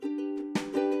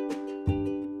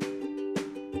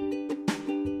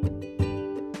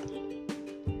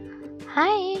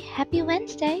Happy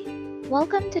Wednesday!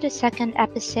 Welcome to the second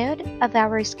episode of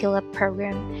our Skill Up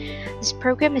program. This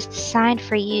program is designed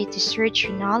for you to search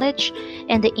your knowledge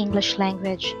in the English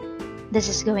language. This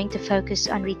is going to focus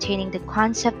on retaining the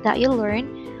concept that you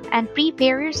learn and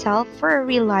prepare yourself for a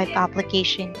real life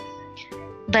application.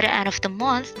 By the end of the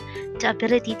month, the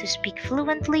ability to speak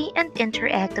fluently and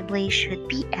interactively should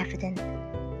be evident.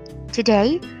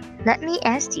 Today, let me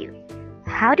ask you,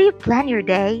 how do you plan your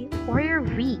day or your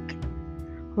week?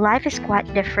 Life is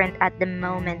quite different at the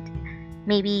moment.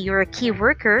 Maybe you're a key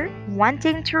worker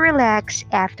wanting to relax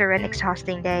after an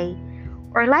exhausting day.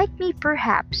 Or like me,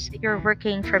 perhaps you're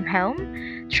working from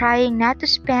home, trying not to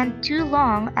spend too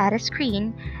long at a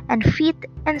screen and fit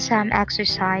in some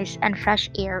exercise and fresh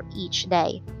air each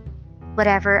day.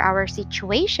 Whatever our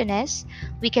situation is,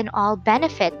 we can all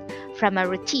benefit from a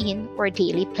routine or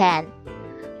daily plan.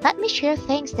 Let me share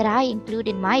things that I include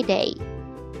in my day.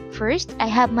 First, I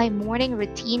have my morning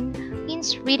routine,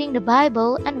 means reading the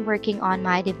Bible and working on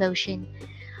my devotion.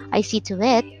 I see to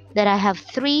it that I have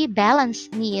three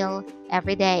balanced meals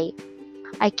every day.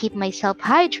 I keep myself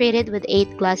hydrated with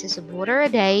 8 glasses of water a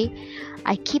day.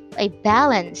 I keep a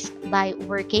balance by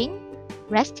working,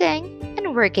 resting,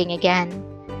 and working again.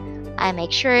 I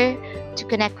make sure to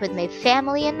connect with my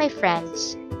family and my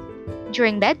friends.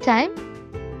 During bedtime,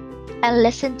 I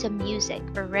listen to music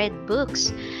or read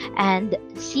books and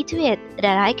see to it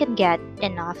that I can get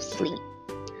enough sleep.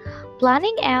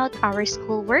 Planning out our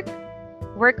schoolwork,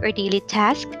 work or daily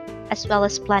task, as well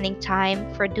as planning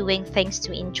time for doing things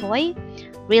to enjoy,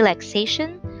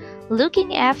 relaxation,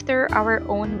 looking after our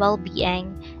own well being,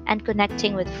 and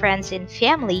connecting with friends and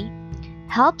family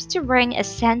helps to bring a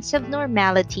sense of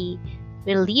normality,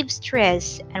 relieve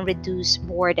stress, and reduce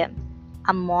boredom,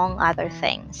 among other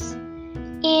things.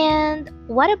 And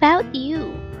what about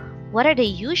you? What are the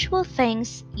usual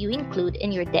things you include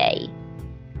in your day?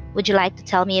 Would you like to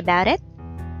tell me about it?